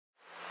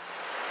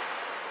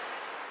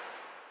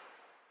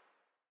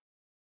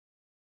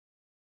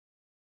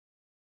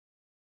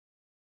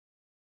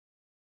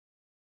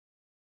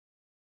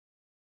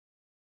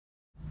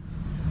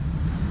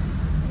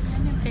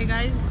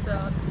guys,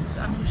 this is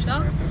Anusha,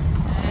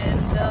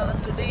 and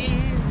today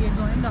we are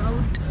going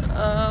out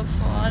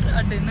for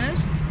a dinner.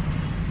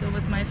 So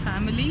with my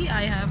family,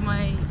 I have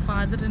my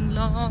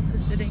father-in-law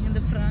sitting in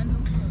the front,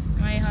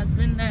 my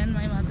husband and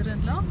my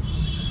mother-in-law.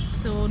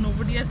 So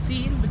nobody has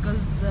seen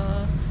because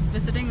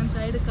we're sitting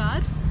inside a car,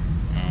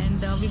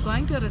 and we're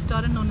going to a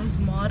restaurant known as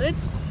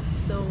Moriz,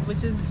 so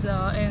which is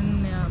in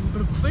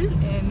Brookfield,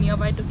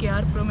 nearby to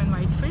KR Prom and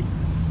Whitefield.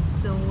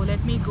 So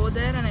let me go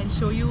there and I'll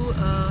show you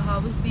how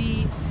is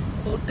the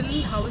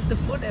hotel, how is the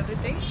food,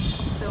 everything.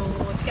 So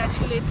catch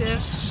you later.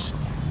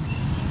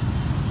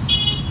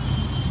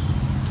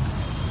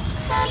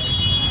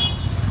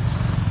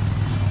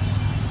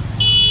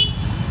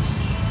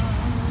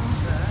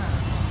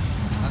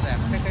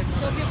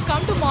 So we've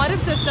come to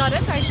Moriz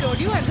restaurant, I showed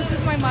you, and this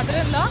is my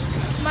mother-in-law,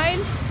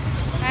 smile,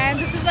 and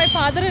this is my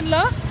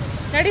father-in-law,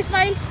 ready,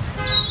 smile,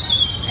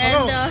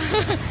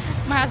 and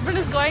my husband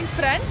is going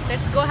front.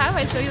 Let's go have,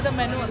 I'll show you the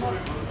menu also.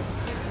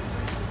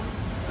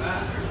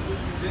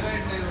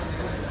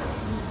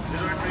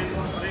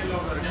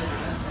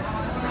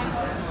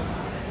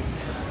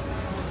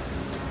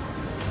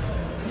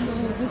 So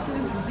this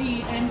is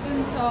the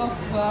entrance of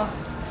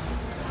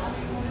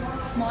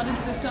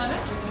Moriz restaurant.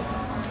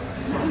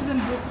 This is in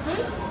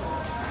Brookfield.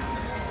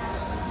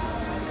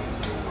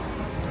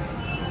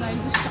 So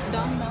I'll just shut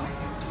down now.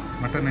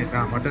 Mutton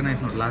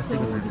knife not last. So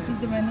this is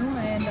the menu,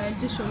 and I'll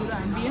just show you the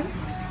ambience.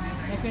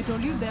 Like I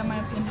told you, they are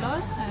my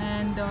in-laws,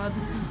 and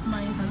this is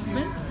my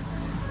husband.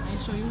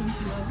 I'll show you him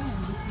clearly,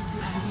 and this is the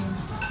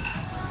ambience.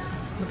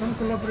 Mutton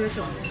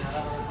collaboration.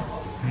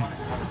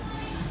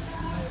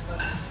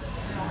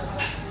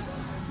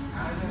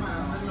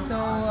 So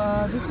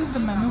this is the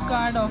menu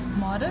card of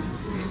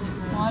Moriz,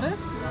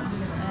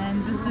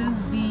 and this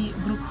is the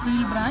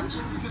Brookfield branch.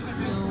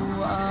 So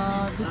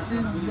this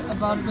is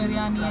about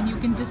biryani, and you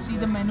can just see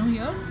the menu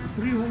here.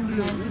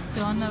 I'll just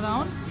turn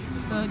around.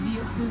 So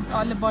this is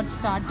all about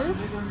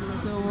starters.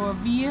 So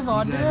we have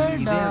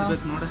ordered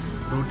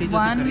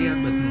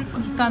one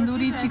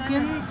tandoori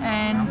chicken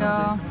and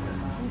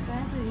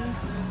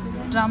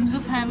drums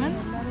of heaven,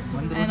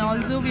 and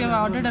also we have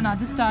ordered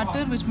another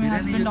starter which my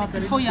husband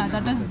opted for. Yeah,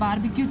 that is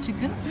barbecue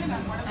chicken,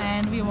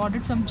 and we have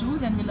ordered some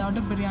juice, and we'll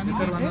order biryani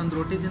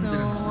later. So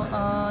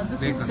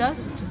this was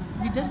just,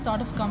 we just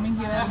thought of coming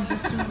here and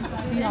just to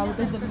see how it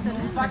is. There was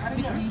no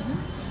specific reason.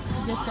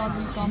 We just thought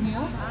we'll come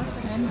here,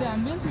 and the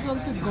ambience is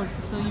also good,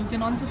 so you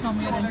can also come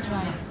here and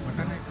try.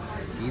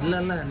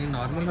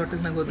 Normal hotel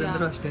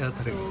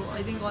So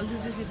I think all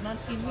these days you've not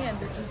seen me, and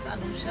this is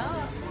Anusha.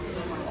 So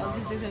all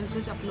these days I was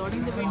just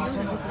uploading the videos,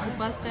 and this is the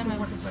first time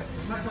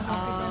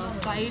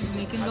I've tried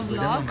making a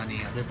vlog.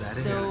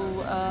 So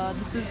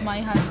this is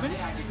my husband,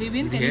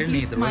 Vivian. Can you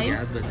please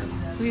smile?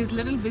 So he's a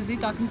little busy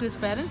talking to his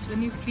parents.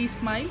 When you please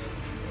smile.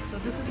 So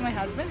this is my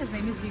husband, his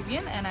name is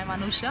Vivian, and I'm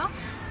Anusha.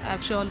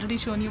 I've already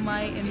shown you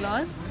my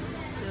in-laws.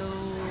 So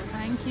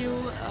thank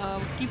you,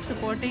 keep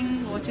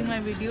supporting, watching my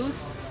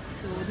videos.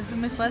 So this is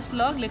my first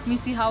vlog. Let me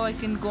see how I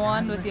can go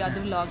on with the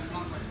other vlogs.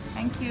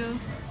 Thank you.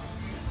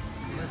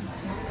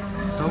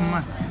 So,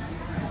 yeah,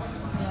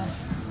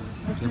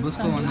 this is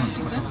tandoori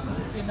chicken.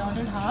 We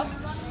ordered half,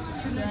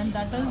 and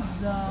that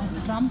is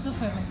drums of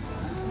heaven.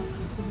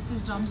 So this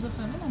is drums of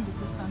heaven, and this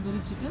is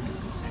tandoori chicken.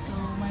 So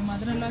my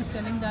mother-in-law is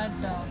telling that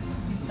the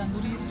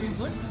tandoori is too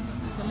good.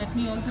 So let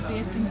me also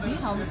taste and see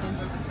how it is.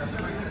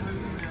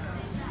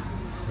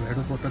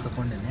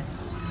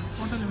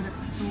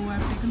 So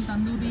I've taken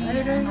tandoori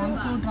and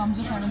also drums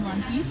of heaven,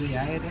 one piece.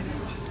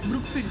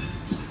 Brookfield.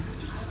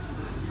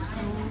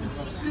 So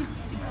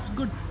it's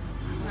good.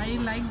 I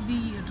like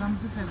the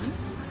drums of heaven.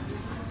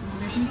 So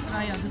let me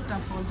try other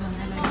stuff also, and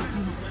I like it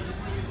too.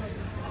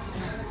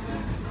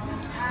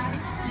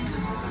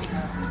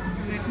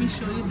 Let me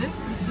show you this.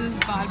 This is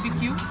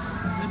barbecue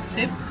with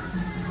dip.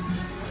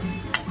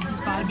 This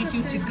is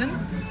barbecue chicken.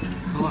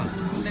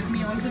 Let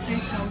me also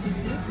taste how this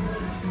is.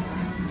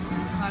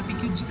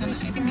 Barbecue chicken. I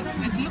think it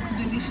looks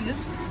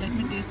delicious. Let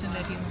me taste and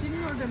let you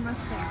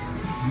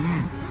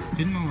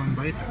know. One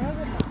bite.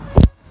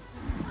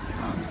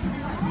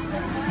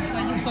 So I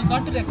just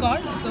forgot to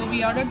record. So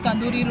we ordered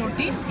tandoori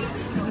roti.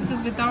 So this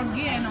is without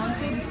ghee, and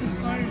also this is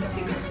called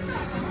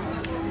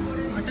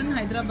mutton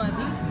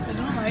Hyderabadi. I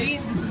don't know why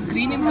this is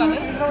green in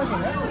color.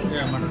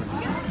 Yeah, mutton.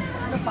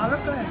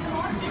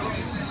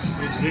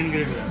 It's green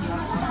gravy.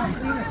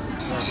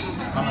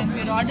 And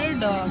we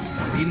ordered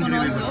one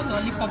also,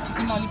 lollipop,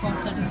 chicken lollipop,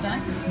 that is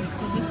done.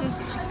 So this is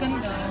chicken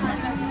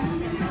mutton.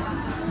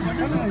 What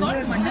is this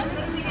called? Mutton?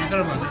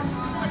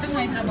 Mutton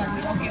Hyderabadi.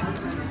 Okay.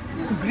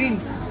 Green.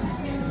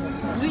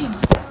 Green.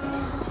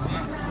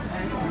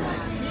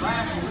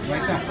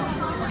 We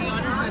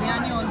ordered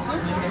biryani also.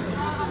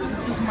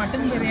 This was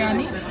mutton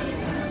biryani.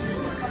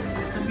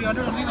 So we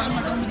ordered only one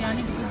mutton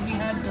biryani because we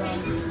had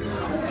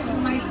too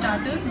many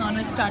starters,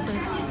 non-veg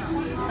starters.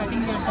 So I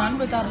think we're done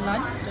with our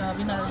lunch,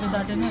 with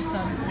our dinner,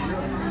 sorry.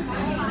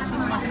 This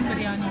was mutton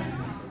biryani.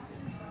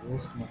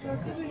 Roast mutton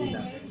crispy.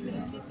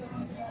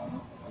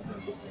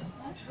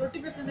 Roti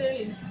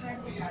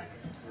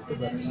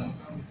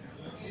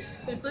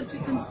pepper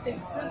chicken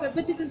sticks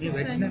pepper chicken ಈ sticks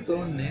ವೆಜ್ನ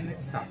ತೊಗೊಂಡು ನೇನು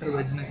starter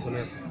ವೆಜ್ನ ಚಲೋ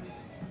ಇರ್ತದೆ.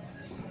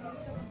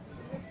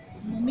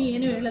 Mummy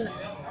ಏನು ಹೇಳಲ್ಲ.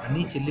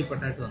 ಹನಿ chilli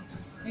potato ಅಂತ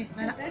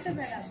ಬೇಡ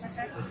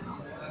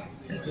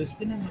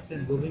ಕ್ರಿಸ್ಪಿನ ಮತ್ತೆ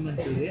gobi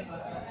manchurian.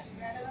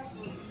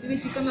 EV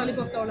chicken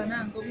lollipop ತೊಗೊಳ್ಳೋಣ,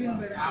 ಗೋಬಿ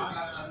ಬೇಡ.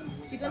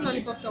 ಚಿಕನ್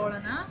ಲಾಲಿಪಾಪ್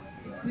ತೊಗೊಳ್ಳೋಣ,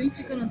 ಗ್ರಿಲ್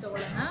ಚಿಕನ್ ಒಂದು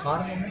ತೊಗೊಳ್ಳೋಣ.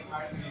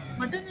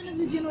 ಮಟನ್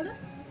ಏನಾದ್ರು ಇದೆಯಾ ನೋಡು.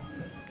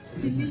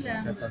 ಚಿಲ್ಲಿ ಇಲ್ಲ,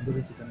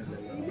 ತಂದೂರಿ ಚಿಕನ್ ಇಲ್ಲ,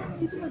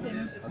 ಇದು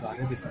ಮತ್ತೇನು ಅದು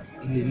ಅರೇಬಿಕ್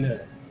ಇಲ್ಲಿ ಇಲ್ಲ.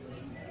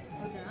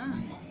 ಹೌದಾ?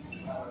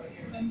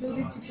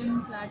 ತಂದೂರಿ ಚಿಕನ್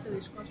ಫ್ಲಾಟ್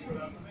ಎಷ್ಟು ಕಾಸ್ಟ್?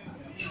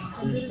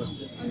 ತಂದೂರಿ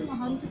ಚಿಕನ್ ಅದು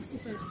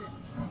 165 ಅಷ್ಟೇ.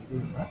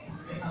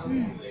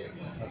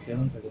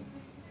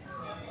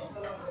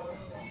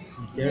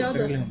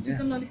 ಯಾವುದು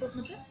ಚಿಕನ್ ಲಾಲಿಪಾಪ್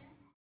ಮತ್ತೆ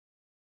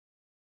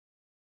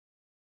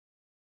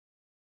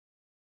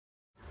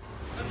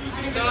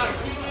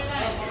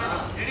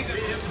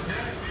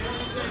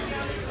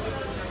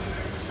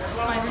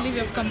finally we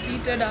have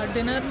completed our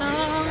dinner now.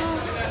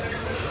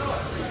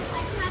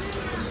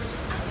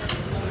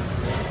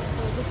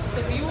 So this is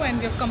the view and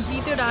we have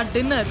completed our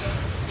dinner.